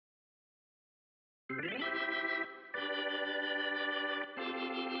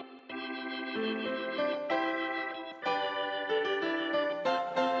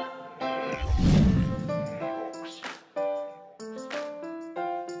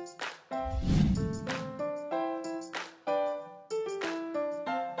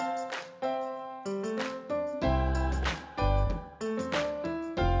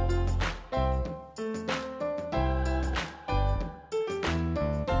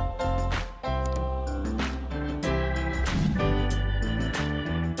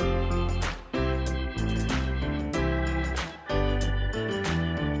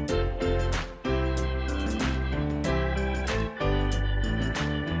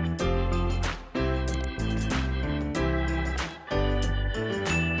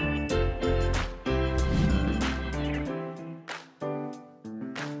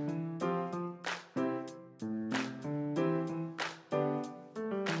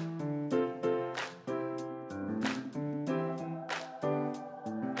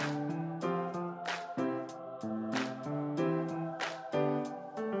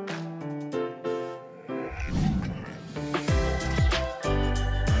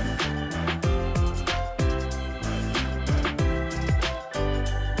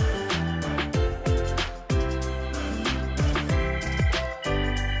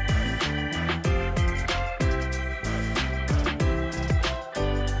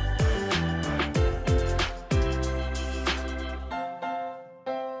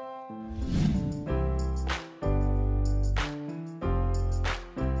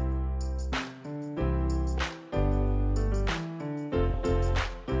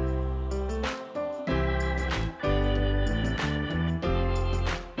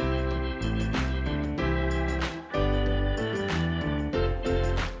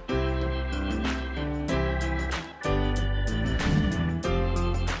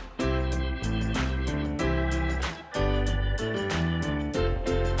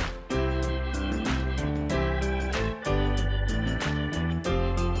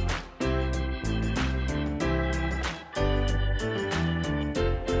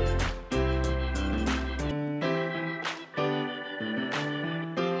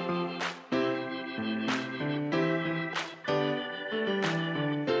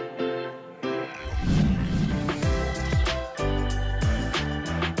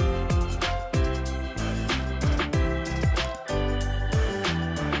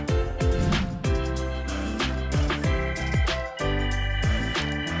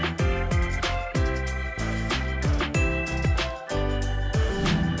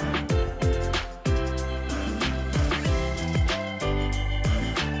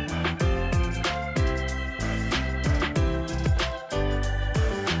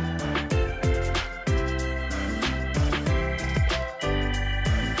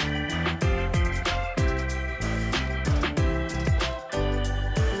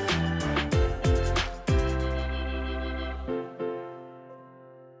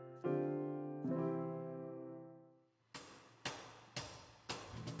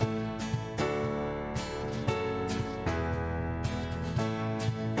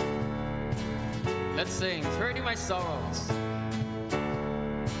Let's sing, Trading My Sorrows.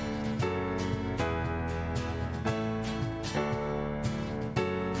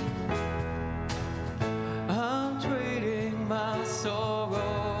 I'm trading my sorrows,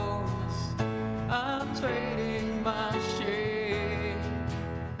 I'm trading my shame,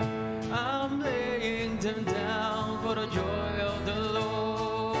 I'm laying them down for the joy of the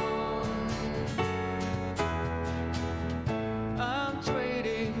Lord. I'm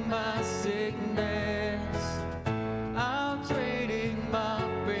trading my sickness, I'm trading my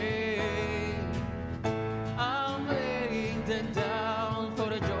pain, I'm laying them down for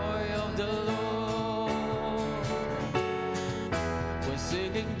the joy of the Lord. We're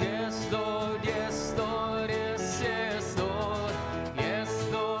singing, yes Lord, yes Lord, yes, yes Lord, yes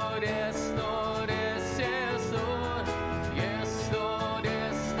Lord, yes Lord, yes, yes Lord, yes Lord,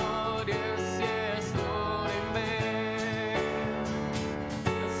 yes Lord, yes, yes Lord, amen.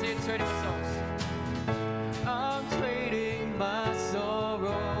 Let's sing, trading my songs. I'm trading my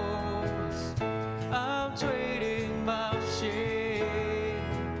sorrows, I'm trading my shame,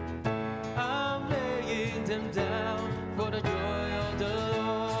 I'm laying them down for the joy of the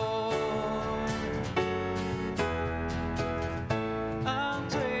Lord. I'm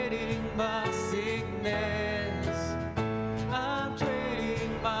trading my sickness, I'm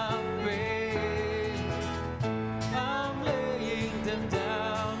trading my pain, I'm laying them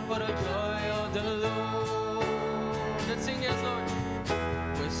down for the joy of the Lord. Let's sing, yes Lord.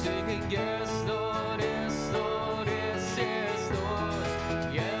 We're singing, yes Lord, yes Lord, yes, yes Lord,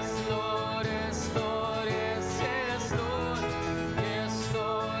 yes Lord, yes Lord, yes, yes Lord, yes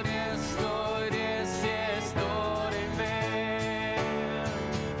Lord, yes Lord, yes, yes Lord, amen.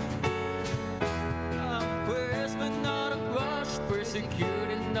 I'm pressed but not crushed,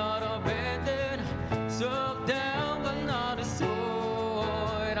 persecuted, not abandoned.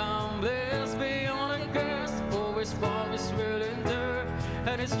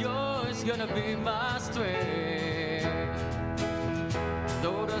 He's gonna be my strength.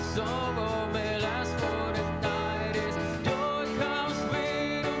 Though the sorrow may last for the night, His joy comes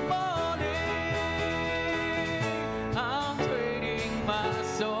with the morning. I'm trading my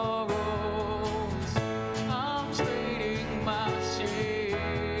sorrows, I'm trading my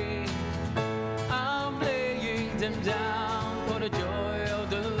shame, I'm laying them down for the joy of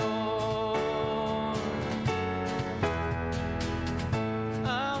the Lord.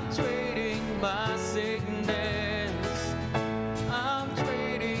 I'm trading my sickness, I'm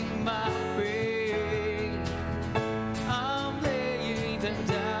trading my pain, I'm laying them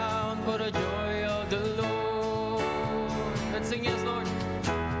down for the joy of the Lord. Let's sing yes, Lord.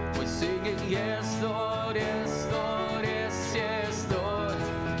 We're singing yes, Lord, yes, Lord, yes, yes, Lord.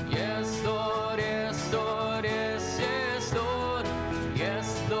 Yes, Lord, yes, Lord, yes, yes, Lord.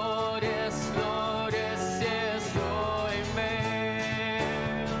 Yes, Lord, yes, Lord, yes, yes, Lord.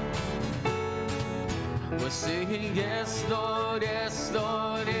 Amen. We're singing yes, Lord, yes,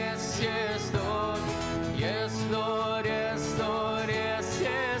 Lord, yes, yes, Lord. Yes, Lord, yes, Lord, yes,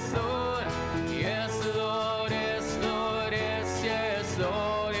 yes, Lord. Yes, Lord, yes, Lord, yes, yes,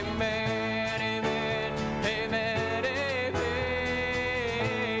 Lord. Amen, amen, amen, amen.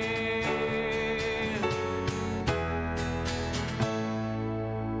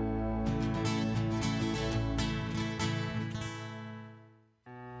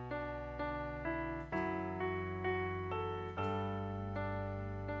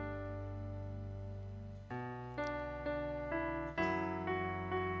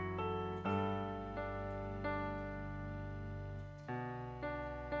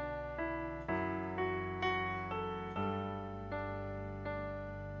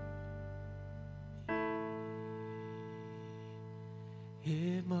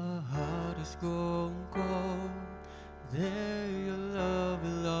 If my heart is grown cold, there your love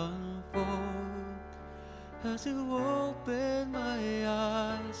will unfold. As you open my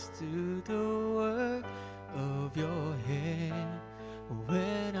eyes to the work of your hand.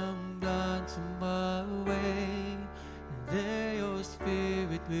 When I'm blind to my way, there your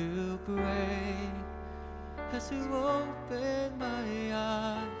spirit will pray. As you open my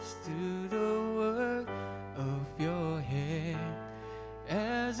eyes to the work of your hand.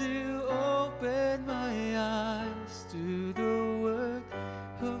 As you open my eyes to the work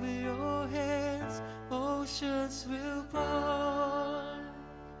of your hands, oceans will part,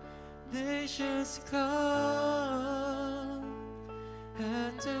 nations come,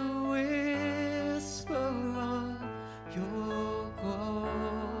 at the whisper of your call.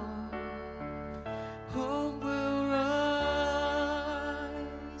 Hope will rise,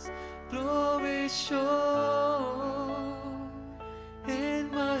 glory show. In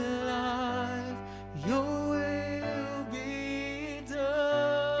my life, your will be done.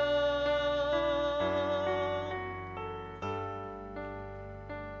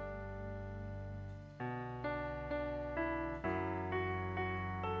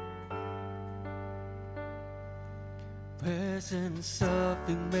 Present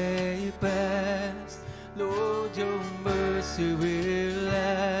suffering may pass, Lord, your mercy will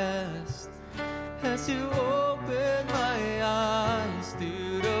last. As you open my eyes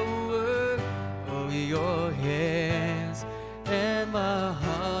to the work of your hands, and my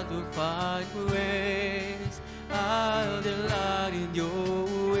heart will find grace, I'll delight in your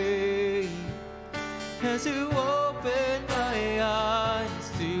way. As you open my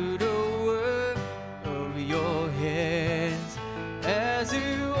eyes to the work of your hands, as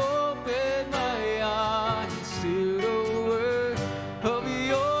you open my eyes to the work of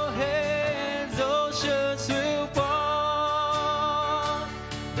your hands, oceans will part,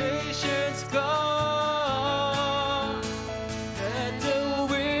 nations come, at the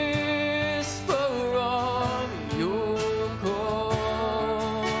whisper of your call.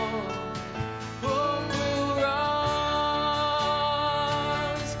 Hope will rise.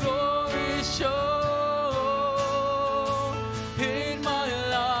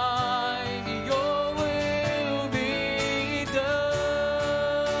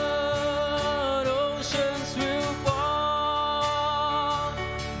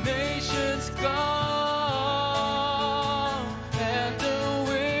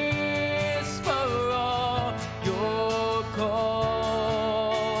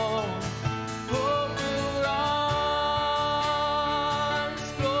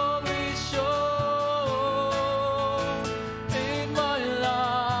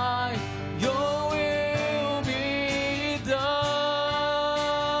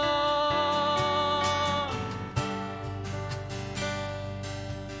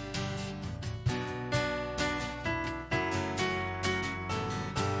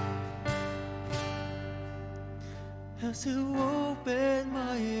 Jesus, you open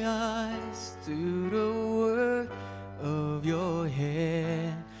my eyes to the work of your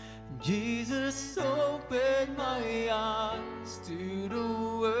hand. Jesus, open my eyes to the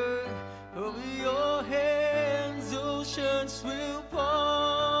work of your hands. Oceans will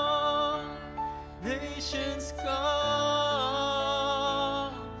part, nations come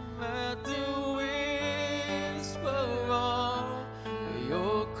at the whisper of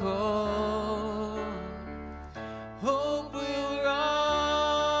your call. Hope will rise,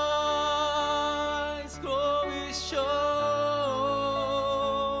 glory shown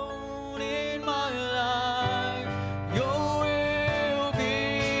in my life. Your will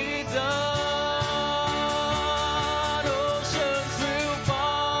be done. Oceans will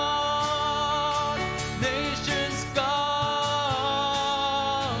part, nations come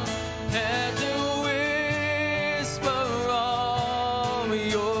at the whisper of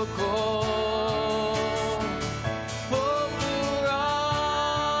your call. Hope will rise,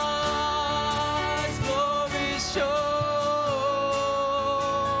 glory shown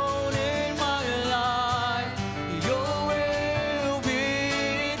in my life. Your will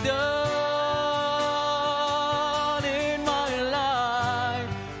be done in my life.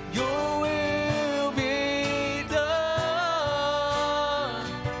 Your will be done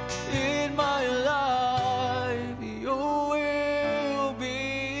in my life. Your will be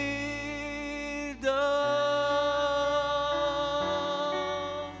done.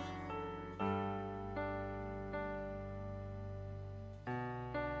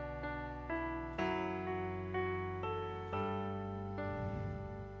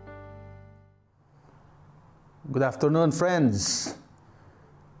 Good afternoon, friends.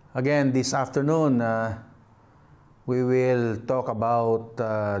 Again, this afternoon, we will talk about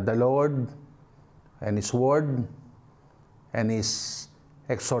the Lord and His Word and His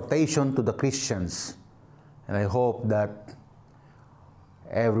exhortation to the Christians. And I hope that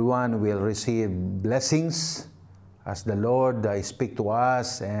everyone will receive blessings as the Lord speak to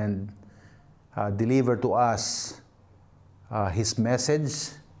us and deliver to us His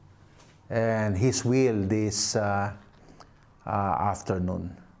message and His will this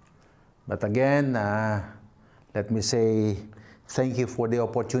afternoon. But again, let me say thank you for the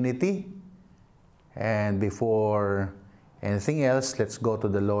opportunity. And before anything else, let's go to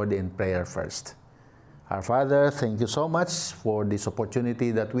the Lord in prayer first. Our Father, thank you so much for this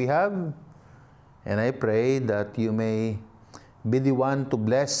opportunity that we have. And I pray that you may be the one to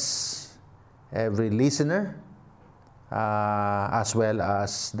bless every listener, as well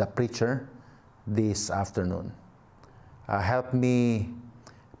as the preacher this afternoon. Help me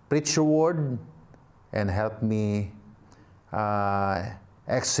preach your word and help me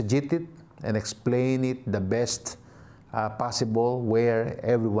exegete it and explain it the best possible where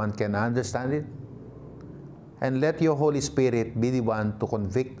everyone can understand it. And let your Holy Spirit be the one to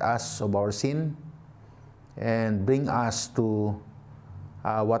convict us of our sin and bring us to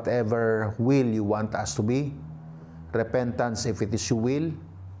whatever will you want us to be. Repentance if it is your will,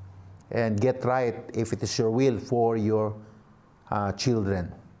 and get right if it is your will for your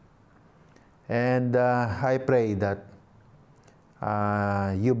children. And I pray that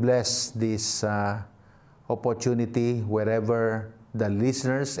you bless this opportunity wherever the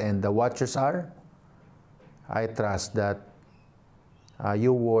listeners and the watchers are. I trust that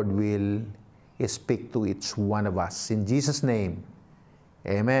your word will speak to each one of us. In Jesus' name,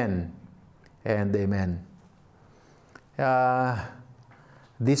 amen and amen.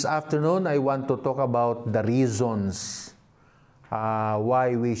 This afternoon, I want to talk about the reasons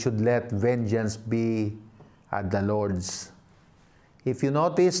why we should let vengeance be the Lord's. If you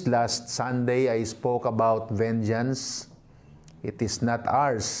noticed, last Sunday I spoke about vengeance. It is not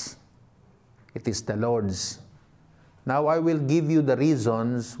ours. It is the Lord's. Now I will give you the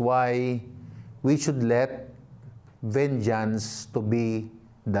reasons why we should let vengeance to be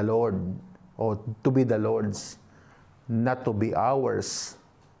the Lord, or to be the Lord's, not to be ours.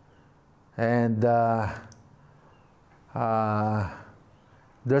 And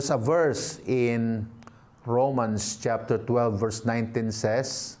there's a verse in Romans chapter 12 verse 19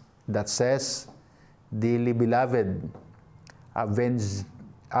 says, "Dearly beloved, avenge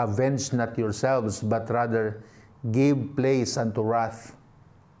not yourselves, but rather give place unto wrath.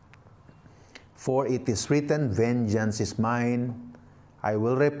 For it is written, vengeance is mine, I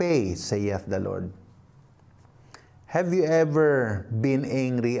will repay, saith the Lord." Have you ever been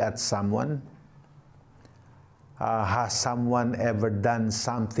angry at someone? Has someone ever done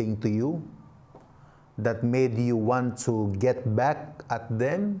something to you that made you want to get back at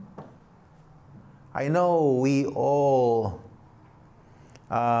them? I know we all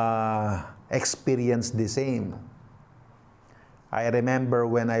experience the same. I remember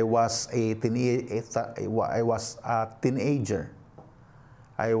when I was a teenager.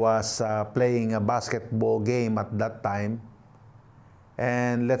 I was playing a basketball game at that time.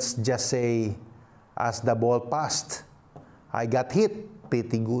 And let's just say, as the ball passed, I got hit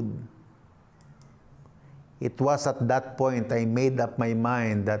pretty good. It was at that point I made up my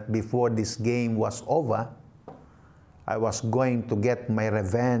mind that before this game was over, I was going to get my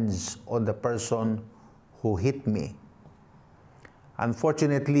revenge on the person who hit me.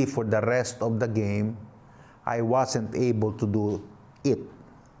 Unfortunately, for the rest of the game, I wasn't able to do it.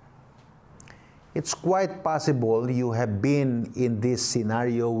 It's quite possible you have been in this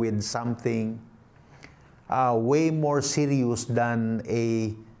scenario with something way more serious than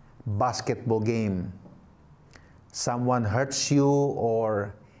a basketball game. Someone hurts you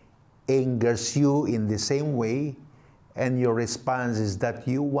or angers you in the same way, and your response is that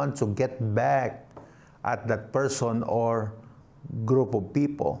you want to get back at that person or group of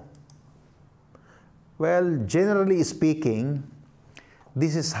people. Well, generally speaking,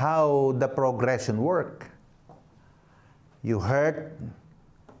 this is how the progression works. Your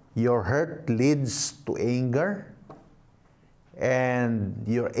hurt leads to anger, and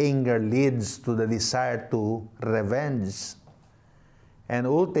your anger leads to the desire to revenge. And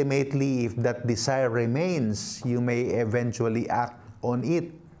ultimately, if that desire remains, you may eventually act on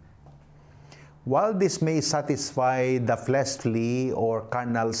it. While this may satisfy the fleshly or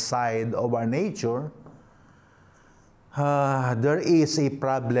carnal side of our nature, there is a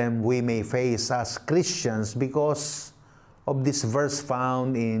problem we may face as Christians because of this verse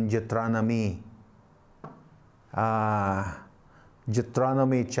found in Deuteronomy.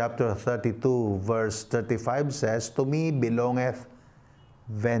 Deuteronomy chapter 32, verse 35 says, "To me belongeth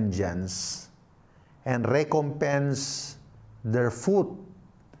vengeance, and recompense their foot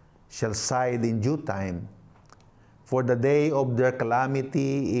shall side in due time. For the day of their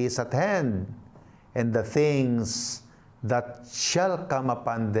calamity is at hand, and the things that shall come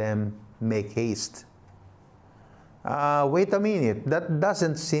upon them make haste." Wait a minute, that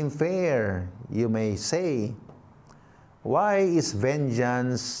doesn't seem fair, you may say. Why is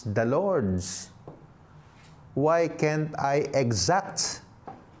vengeance the Lord's? Why can't I exact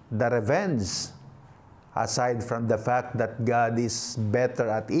the revenge? Aside from the fact that God is better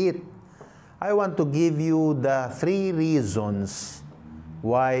at it, I want to give you the 3 reasons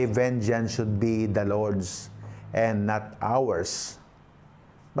why vengeance should be the Lord's and not ours.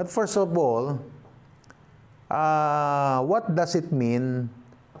 But first of all, what does it mean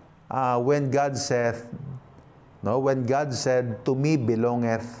when God said, "To me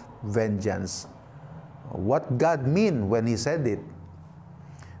belongeth vengeance"? What God mean when He said it?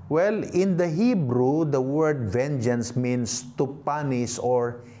 Well, in the Hebrew, the word vengeance means to punish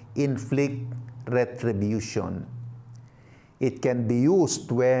or inflict retribution. It can be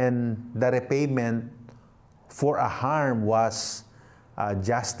used when the repayment for a harm was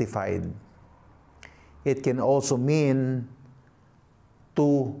justified. It can also mean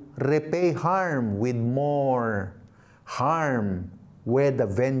to repay harm with more harm where the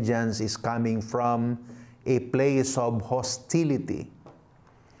vengeance is coming from a place of hostility.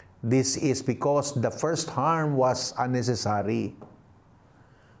 This is because the first harm was unnecessary.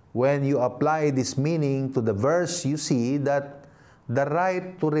 When you apply this meaning to the verse, you see that the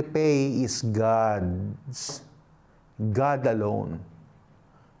right to repay is God's, God alone.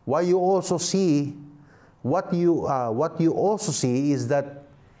 What you also see is that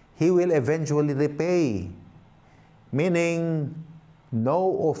He will eventually repay, meaning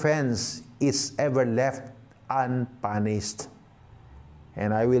no offense is ever left unpunished.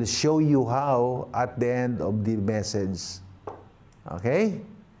 And I will show you how at the end of the message. Okay?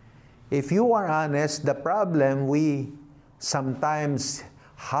 If you are honest, the problem we sometimes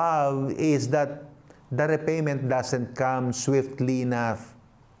have is that the repayment doesn't come swiftly enough.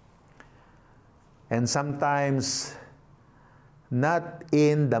 And sometimes not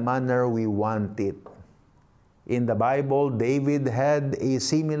in the manner we want it. In the Bible, David had a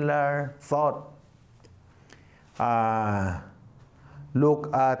similar thought.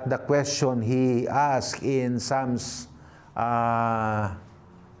 Look at the question he asked in Psalms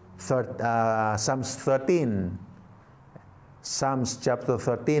 13. Psalms chapter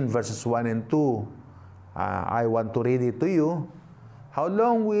 13, verses 1 and 2. I want to read it to you. "How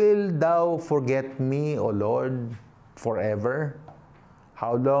long wilt thou forget me, O Lord, forever?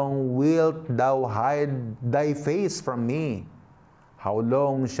 How long wilt thou hide thy face from me? How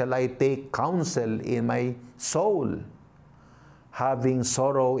long shall I take counsel in my soul, having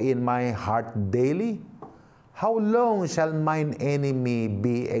sorrow in my heart daily? How long shall mine enemy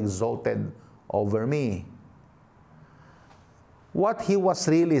be exalted over me?" What he was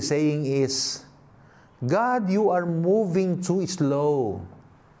really saying is, God, you are moving too slow.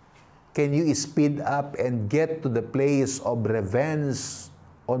 Can you speed up and get to the place of revenge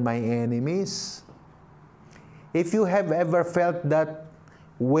on my enemies? If you have ever felt that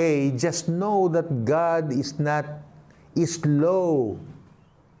way, just know that God is not slow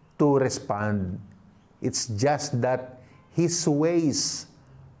to respond. It's just that His ways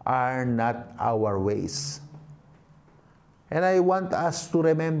are not our ways. And I want us to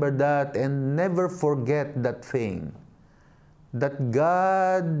remember that and never forget that thing. That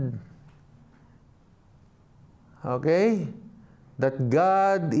God, okay? That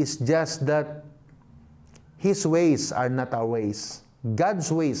God is just that His ways are not our ways. God's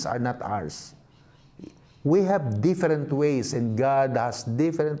ways are not ours. We have different ways and God has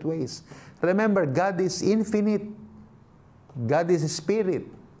different ways. Remember, God is infinite. God is Spirit.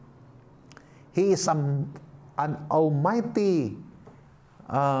 He is an almighty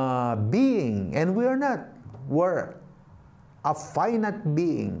being, and we are not. We're a finite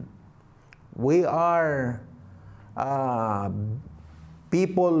being. We are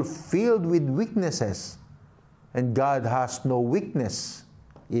people filled with weaknesses, and God has no weakness,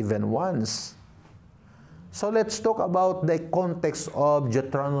 even once. So let's talk about the context of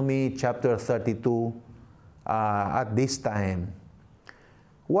Deuteronomy chapter 32 at this time.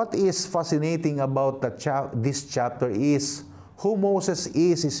 What is fascinating about this chapter is who Moses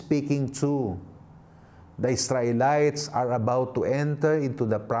is speaking to. The Israelites are about to enter into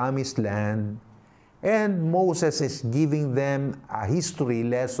the promised land, and Moses is giving them a history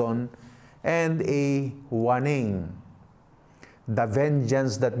lesson and a warning. The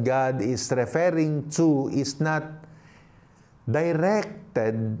vengeance that God is referring to is not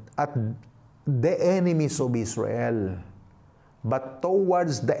directed at the enemies of Israel, but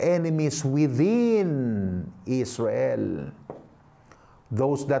towards the enemies within Israel.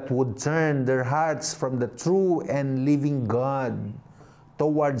 Those that would turn their hearts from the true and living God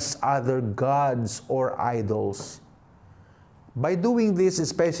towards other gods or idols. By doing this,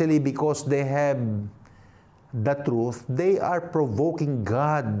 especially because they have the truth, they are provoking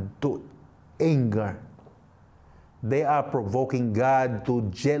God to anger. They are provoking God to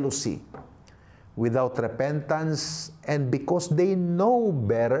jealousy. Without repentance, and because they know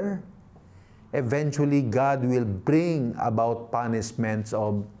better, eventually God will bring about punishments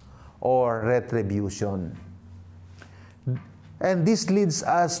or retribution. And this leads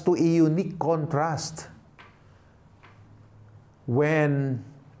us to a unique contrast when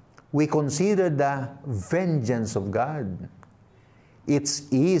we consider the vengeance of God.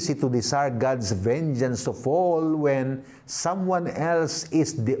 It's easy to desire God's vengeance to fall when someone else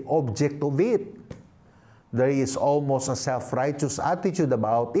is the object of it. There is almost a self-righteous attitude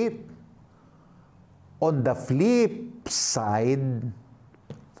about it. On the flip side,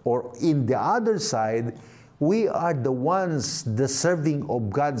 or in the other side, we are the ones deserving of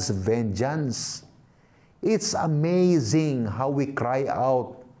God's vengeance. It's amazing how we cry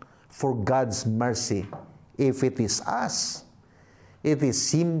out for God's mercy if it is us. It is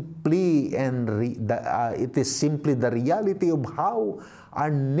simply the reality of how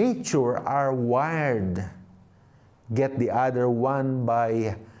our nature are wired. Get the other one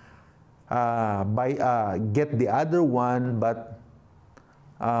get the other one, but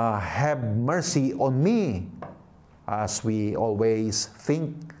have mercy on me, as we always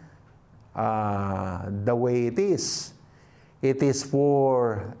think the way it is. It is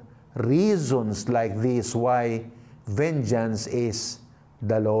for reasons like this why vengeance is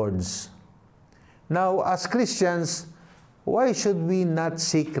the Lord's. Now, as Christians, why should we not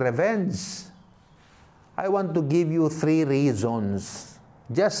seek revenge? I want to give you 3 reasons,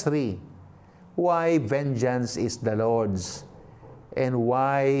 just 3, why vengeance is the Lord's and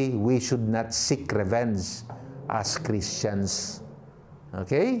why we should not seek revenge as Christians.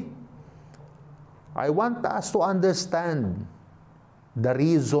 Okay? I want us to understand the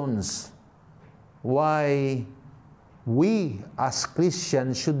reasons why we as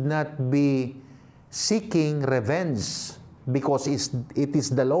Christians should not be seeking revenge, because it is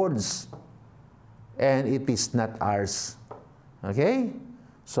the Lord's and it is not ours. Okay?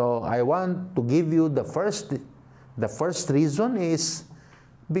 So I want to give you the first reason is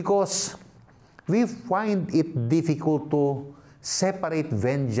because we find it difficult to separate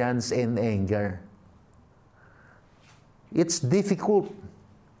vengeance and anger. It's difficult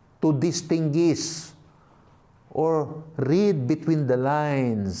to distinguish or read between the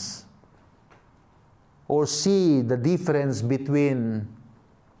lines or see the difference between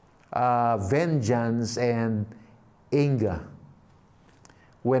vengeance and anger.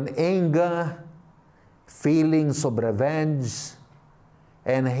 When anger, feelings of revenge,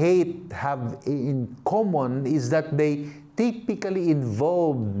 and hate have in common is that they typically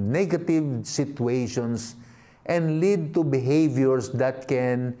involve negative situations and lead to behaviors that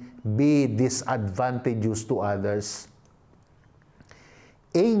can be disadvantageous to others.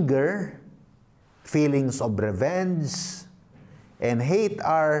 Anger, feelings of revenge, and hate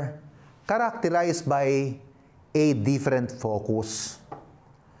are characterized by a different focus.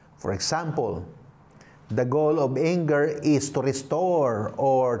 For example, the goal of anger is to restore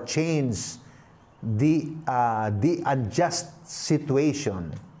or change the unjust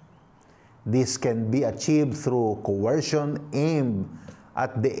situation. This can be achieved through coercion aimed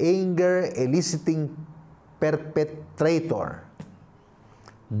at the anger eliciting perpetrator,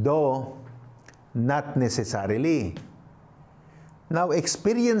 though not necessarily. Now,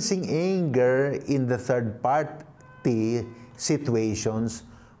 experiencing anger in the third-party situations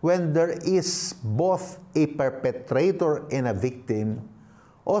when there is both a perpetrator and a victim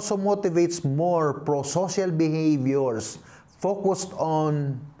also motivates more pro-social behaviors focused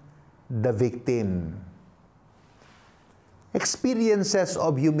on the victim. Experiences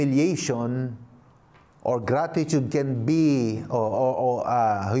of humiliation or gratitude can be,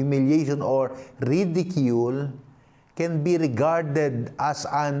 humiliation or ridicule can be regarded as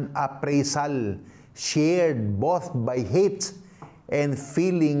an appraisal shared both by hate and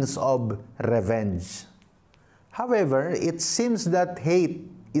feelings of revenge. However, it seems that hate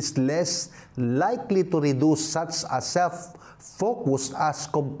is less likely to reduce such a self-focus as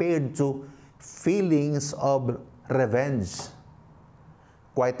compared to feelings of revenge.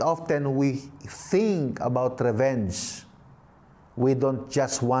 Quite often we think about revenge. We don't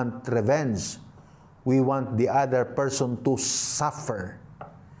just want revenge. We want the other person to suffer.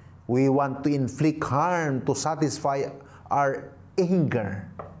 We want to inflict harm to satisfy our anger.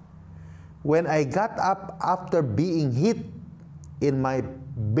 When I got up after being hit in my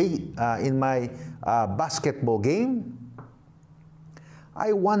basketball game,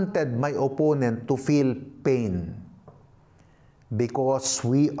 I wanted my opponent to feel pain. Because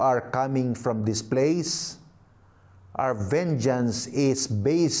we are coming from this place, our vengeance is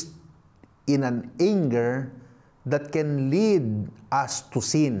based in an anger that can lead us to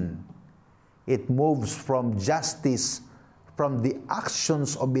sin. It moves from justice, from the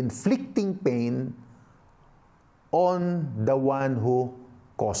actions of inflicting pain on the one who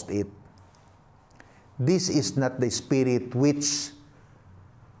caused it. This is not the spirit with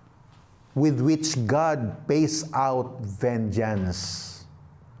which God pays out vengeance.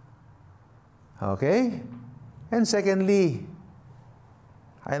 Okay? And secondly,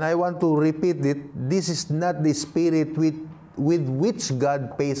 and I want to repeat it, this is not the spirit with which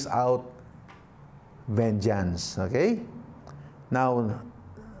God pays out vengeance. Okay? Now,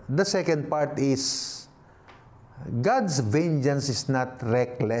 the second part is, God's vengeance is not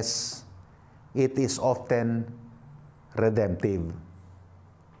reckless. It is often redemptive.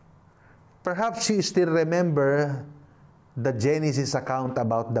 Perhaps you still remember the Genesis account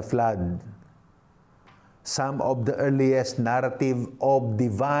about the flood. Some of the earliest narrative of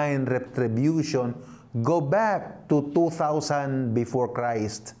divine retribution go back to 2000 before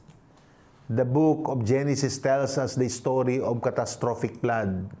Christ. The book of Genesis tells us the story of catastrophic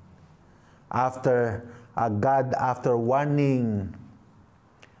flood. After warning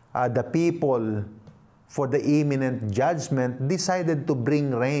the people for the imminent judgment, decided to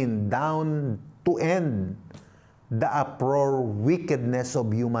bring rain down to end the uproar wickedness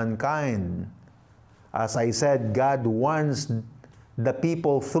of humankind. As I said, God warns the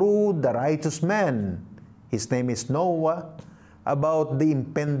people through the righteous man, his name is Noah, about the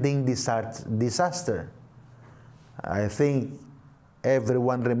impending disaster. I think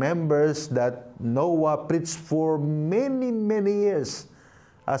everyone remembers that Noah preached for many, many years.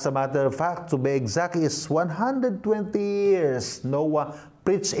 As a matter of fact, to be exact, is 120 years Noah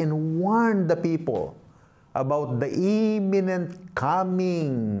preached and warned the people about the imminent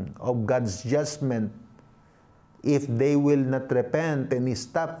coming of God's judgment if they will not repent and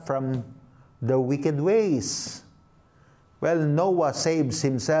stop from their wicked ways. Well, Noah saves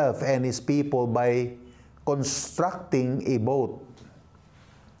himself and his people by constructing a boat.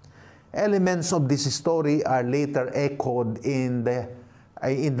 Elements of this story are later echoed in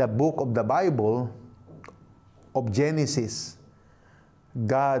the book of the Bible of Genesis.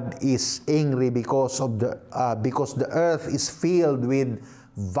 God is angry because the earth is filled with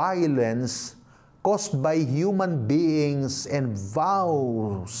violence caused by human beings and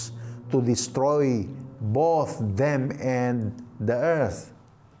vows to destroy both them and the earth.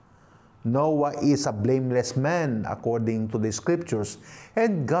 Noah is a blameless man according to the scriptures,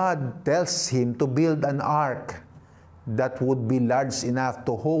 and God tells him to build an ark that would be large enough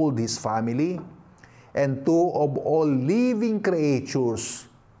to hold his family, and two of all living creatures,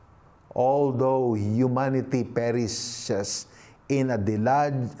 although humanity perishes in a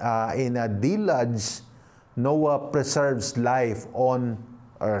deluge, Noah preserves life on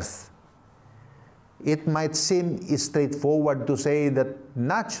earth. It might seem straightforward to say that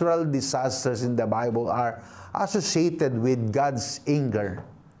natural disasters in the Bible are associated with God's anger,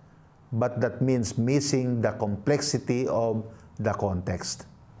 but that means missing the complexity of the context.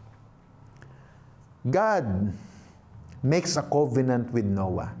 God makes a covenant with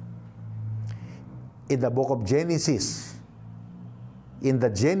Noah. In the book of Genesis, in the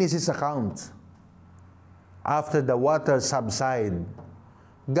Genesis account, after the waters subside,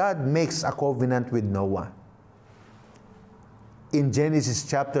 God makes a covenant with Noah. In Genesis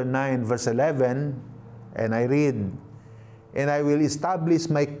chapter 9, verse 11, and I read, "And I will establish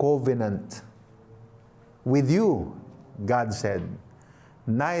my covenant with you," God said.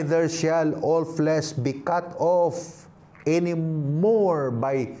 "Neither shall all flesh be cut off any more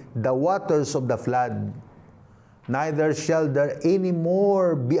by the waters of the flood. Neither shall there any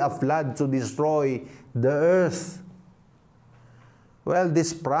more be a flood to destroy the earth." Well,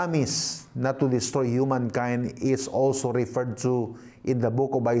 this promise not to destroy humankind is also referred to in the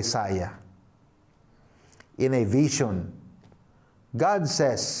book of Isaiah. In a vision, God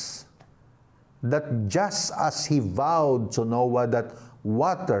says that just as He vowed to Noah that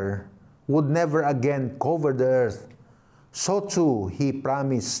water would never again cover the earth, so too He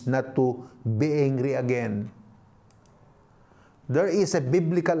promised not to be angry again. There is a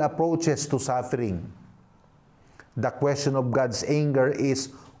biblical approach to suffering. The question of God's anger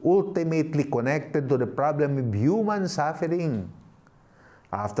is ultimately connected to the problem of human suffering.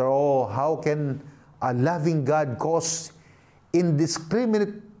 After all, how can a loving God cause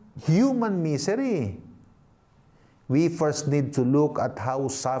indiscriminate human misery? We first need to look at how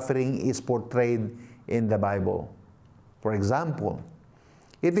suffering is portrayed in the Bible. For example,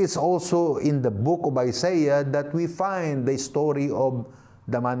 it is also in the book of Isaiah that we find the story of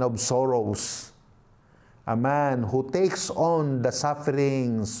the man of sorrows, a man who takes on the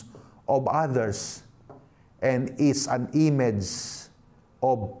sufferings of others and is an image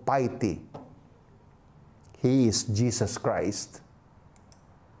of piety. He is Jesus Christ.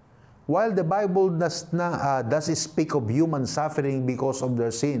 While the Bible does speak of human suffering because of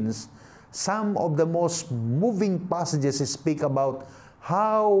their sins, some of the most moving passages speak about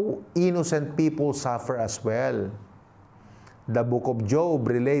how innocent people suffer as well. The book of Job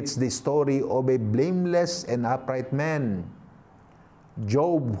relates the story of a blameless and upright man,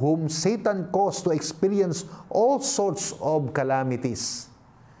 Job, whom Satan caused to experience all sorts of calamities.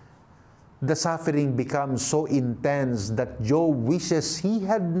 The suffering becomes so intense that Job wishes he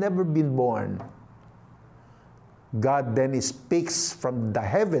had never been born. God then speaks from the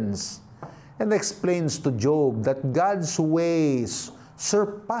heavens and explains to Job that God's ways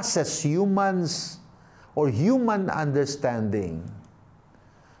surpasses human understanding.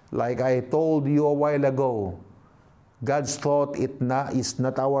 Like I told you a while ago, God's thought is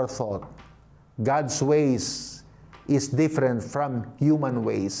not our thought. God's ways is different from human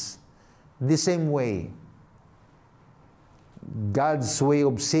ways. The same way, God's way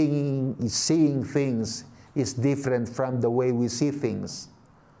of seeing things is different from the way we see things.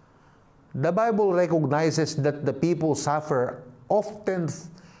 The Bible recognizes that the people suffer often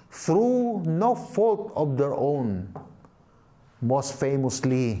through no fault of their own. Most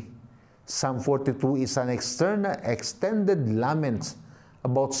famously, Psalm 42 is an extended lament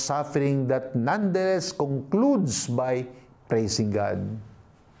about suffering that nonetheless concludes by praising God.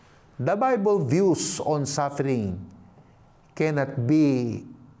 The Bible views on suffering cannot be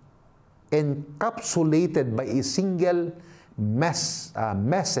encapsulated by a single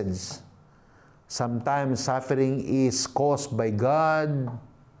message. Sometimes suffering is caused by God,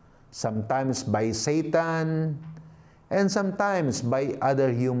 sometimes by Satan, and sometimes by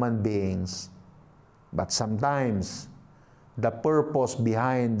other human beings. But sometimes, the purpose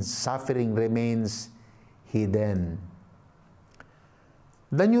behind suffering remains hidden.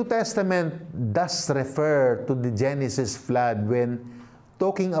 The New Testament does refer to the Genesis flood when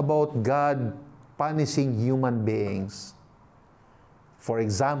talking about God punishing human beings. For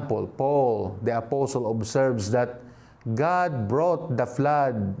example, Paul, the apostle, observes that God brought the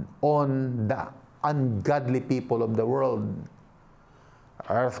flood on the ungodly people of the world.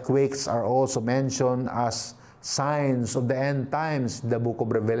 Earthquakes are also mentioned as signs of the end times in the book of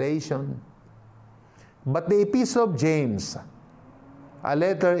Revelation. But the Epistle of James, a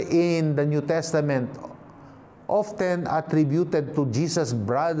letter in the New Testament, often attributed to Jesus'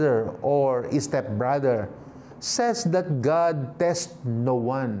 brother or stepbrother, says that God tests no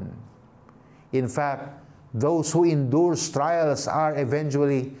one. In fact, those who endure trials are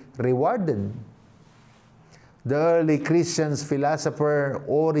eventually rewarded. The early Christian philosopher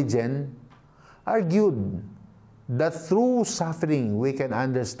Origen argued that through suffering we can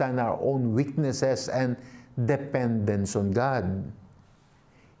understand our own weaknesses and dependence on God.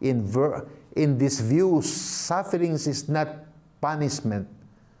 In this view, suffering is not punishment,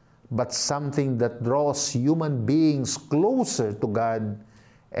 but something that draws human beings closer to God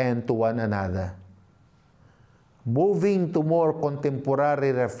and to one another. Moving to more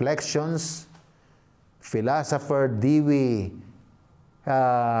contemporary reflections, philosopher Dewey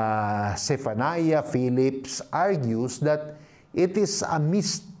Zephaniah Phillips argues that it is a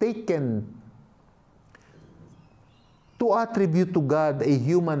mistaken to attribute to God a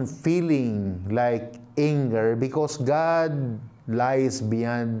human feeling like anger because God lies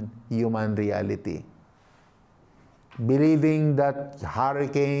beyond human reality. Believing that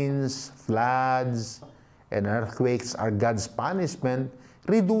hurricanes, floods, and earthquakes are God's punishment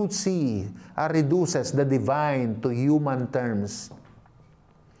reduces the divine to human terms.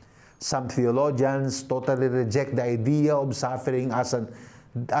 Some theologians totally reject the idea of suffering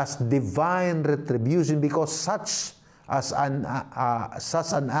as divine retribution because such an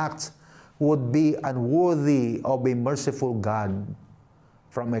act would be unworthy of a merciful God.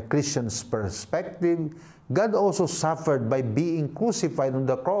 From a Christian's perspective, God also suffered by being crucified on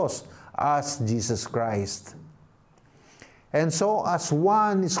the cross as Jesus Christ. And so, as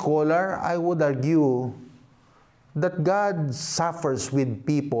one scholar, I would argue that God suffers with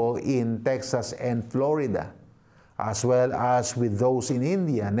people in Texas and Florida, as well as with those in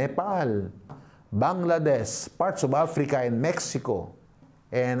India, Nepal, Bangladesh, parts of Africa and Mexico,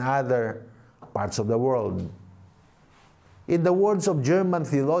 and other parts of the world. In the words of German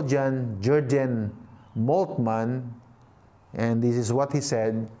theologian Jürgen Moltmann, and this is what he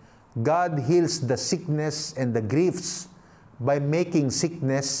said, God heals the sickness and the griefs by making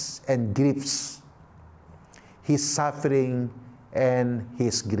sickness and griefs His suffering and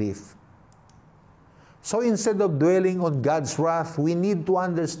His grief. So instead of dwelling on God's wrath, we need to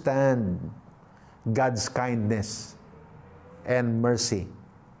understand God's kindness and mercy.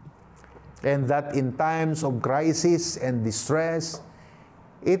 And that in times of crisis and distress,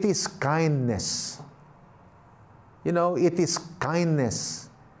 it is kindness. You know, it is kindness.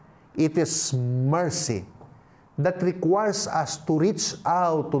 It is mercy that requires us to reach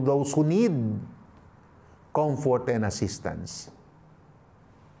out to those who need comfort and assistance.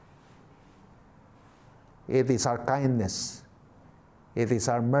 It is our kindness, it is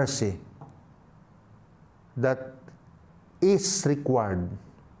our mercy that is required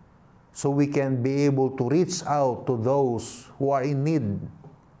so we can be able to reach out to those who are in need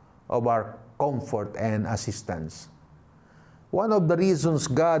of our comfort and assistance. One of the reasons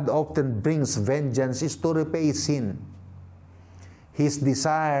God often brings vengeance is to repay sin. His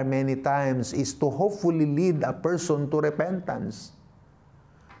desire many times is to hopefully lead a person to repentance.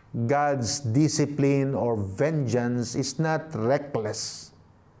 God's discipline or vengeance is not reckless.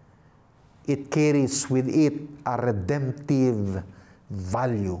 It carries with it a redemptive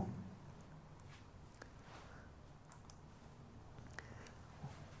value.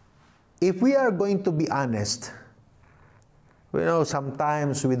 If we are going to be honest, you know,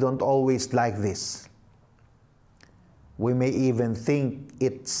 sometimes we don't always like this. We may even think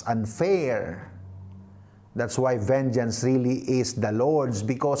it's unfair. That's why vengeance really is the Lord's,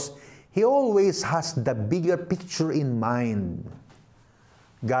 because He always has the bigger picture in mind.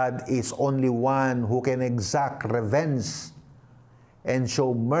 God is only one who can exact revenge and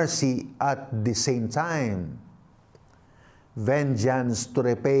show mercy at the same time. Vengeance to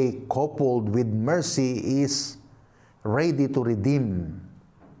repay coupled with mercy is ready to redeem.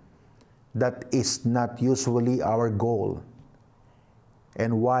 That is not usually our goal,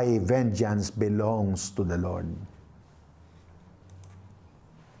 and why vengeance belongs to the Lord.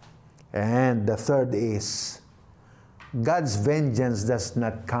 And the third is, God's vengeance does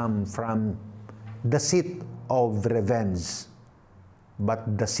not come from the seat of revenge,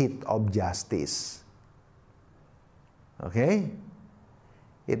 but the seat of justice. Okay?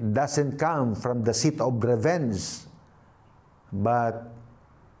 It doesn't come from the seat of revenge, but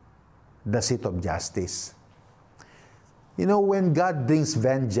the seat of justice. You know, when God brings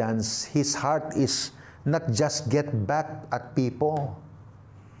vengeance, His heart is not just get back at people.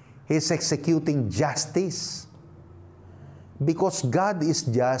 He's executing justice. Because God is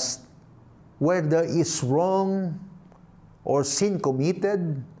just, where there is wrong or sin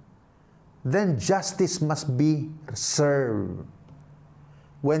committed, then justice must be served.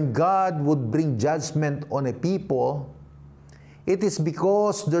 when God would bring judgment on a people, it is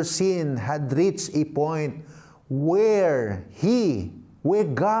because their sin had reached a point where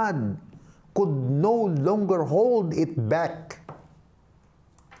God could no longer hold it back.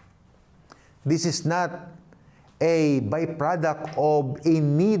 This is not a byproduct of a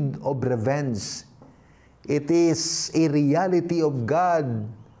need of revenge. It is a reality of God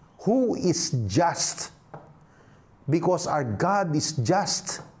who is just. Because our God is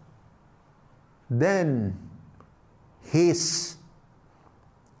just, then His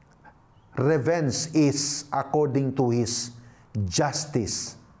revenge is according to His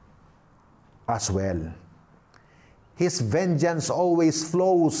justice as well. His vengeance always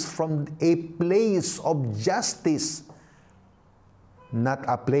flows from a place of justice, not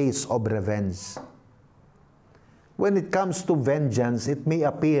a place of revenge. When it comes to vengeance, it may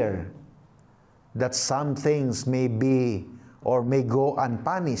appear that some things may be or may go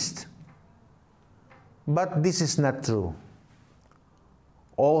unpunished. But this is not true.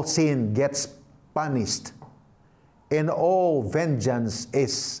 All sin gets punished, and all vengeance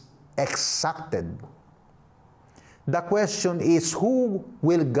is exacted. The question is, who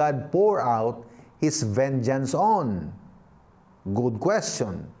will God pour out His vengeance on? Good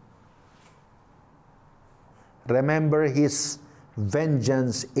question. Remember, His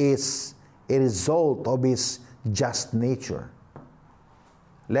vengeance is a result of His just nature.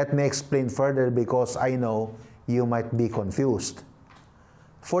 Let me explain further because I know you might be confused.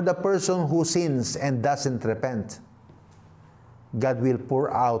 For the person who sins and doesn't repent, God will pour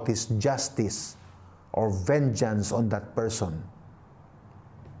out His justice or vengeance on that person.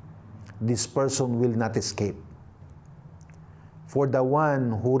 This person will not escape. For the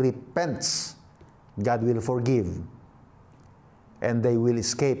one who repents, God will forgive, and they will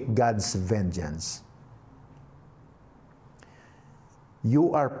escape God's vengeance.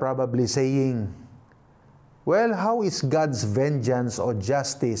 You are probably saying, well, how is God's vengeance or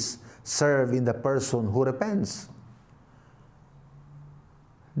justice served in the person who repents?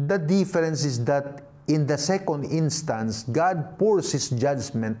 The difference is that in the second instance, God pours His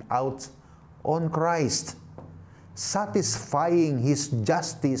judgment out on Christ, satisfying His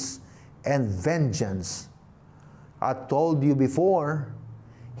justice and vengeance. I told you before,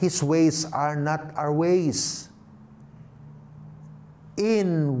 His ways are not our ways.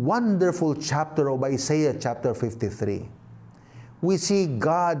 In wonderful chapter of Isaiah chapter 53, we see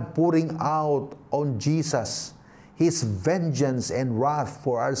God pouring out on Jesus His vengeance and wrath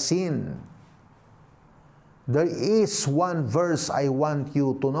for our sin. There is one verse I want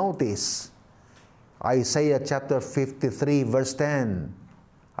you to notice. Isaiah chapter 53 verse 10.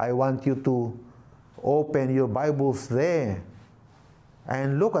 I want you to open your Bibles there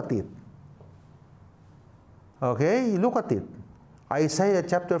and look at it. Okay, look at it. Isaiah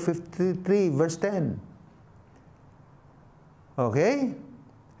chapter 53 verse 10. Okay?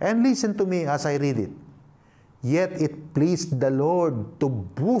 And listen to me as I read it. Yet it pleased the Lord to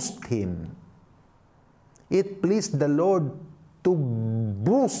bruise him. It pleased the Lord to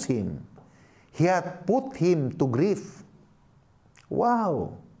bruise him. He hath put him to grief.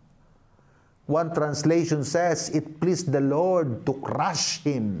 Wow! One translation says, it pleased the Lord to crush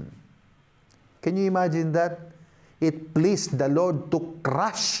him. Can you imagine that? It pleased the Lord to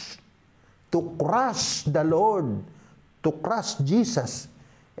crush the Lord, to crush Jesus.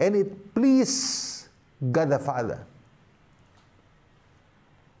 And it pleased God the Father.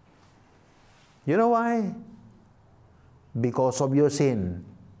 You know why? Because of your sin.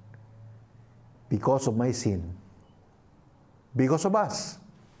 Because of my sin. Because of us.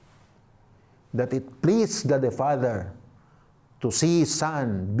 That it pleased God the Father to see His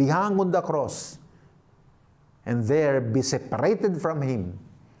Son be hung on the cross and there be separated from Him.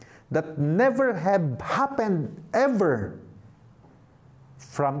 That never have happened ever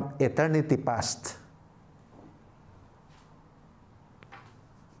from eternity past.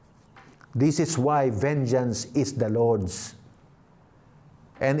 This is why vengeance is the Lord's.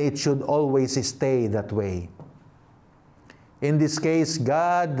 And it should always stay that way. In this case,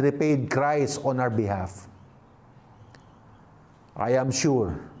 God repaid Christ on our behalf. I am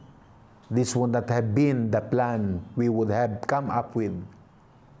sure this would not have been the plan we would have come up with.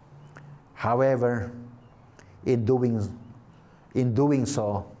 However, in doing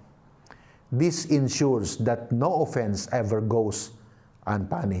so, this ensures that no offense ever goes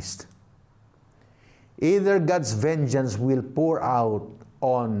unpunished. Either God's vengeance will pour out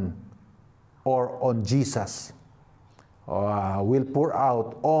on Jesus, will pour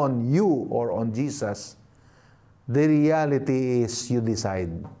out on you or on Jesus. The reality is you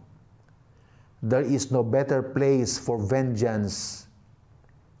decide. There is no better place for vengeance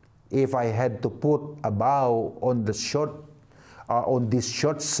if I had to put a bow on the on this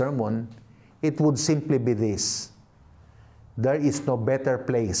short sermon, it would simply be this: there is no better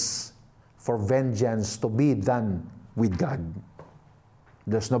place for vengeance to be done with God.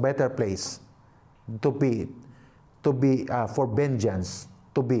 There's no better place for vengeance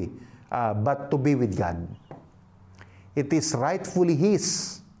to be, but to be with God. It is rightfully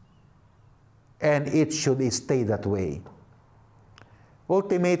His, and it should stay that way.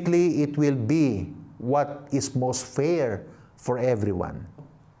 Ultimately, it will be what is most fair for everyone.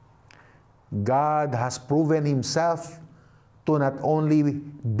 God has proven Himself to not only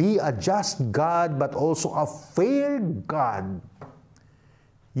be a just God, but also a fair God.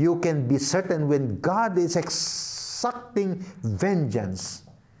 You can be certain when God is exacting vengeance,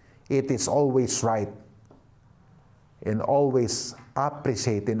 it is always right, and always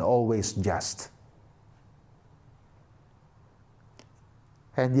appreciate, and always just.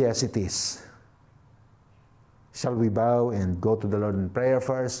 And yes, it is. Shall we bow and go to the Lord in prayer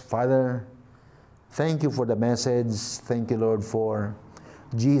first? Father, thank you for the message. Thank you, Lord, for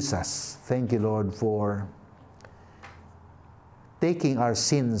Jesus. Thank you, Lord, for taking our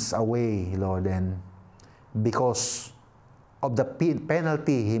sins away, Lord, and because of the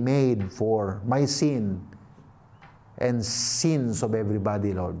penalty He made for my sin and sins of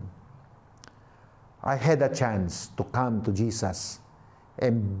everybody, Lord, I had a chance to come to Jesus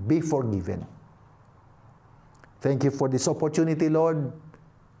and be forgiven. Thank you for this opportunity, Lord,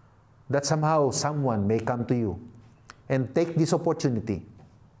 that somehow someone may come to you and take this opportunity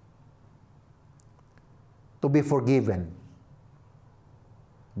to be forgiven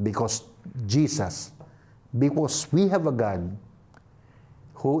because we have a God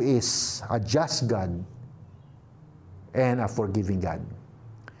who is a just God and a forgiving God.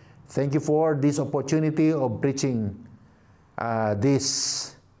 Thank you for this opportunity of preaching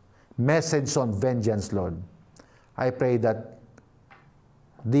this message on vengeance, Lord. I pray that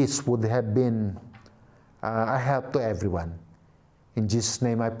this would have been a help to everyone. In Jesus'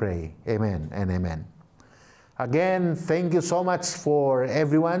 name I pray. Amen and amen. Again, thank you so much for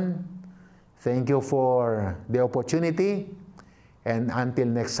everyone. Thank you for the opportunity. And until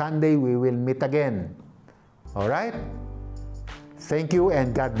next Sunday, we will meet again. All right? Thank you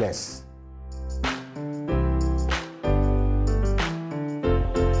and God bless.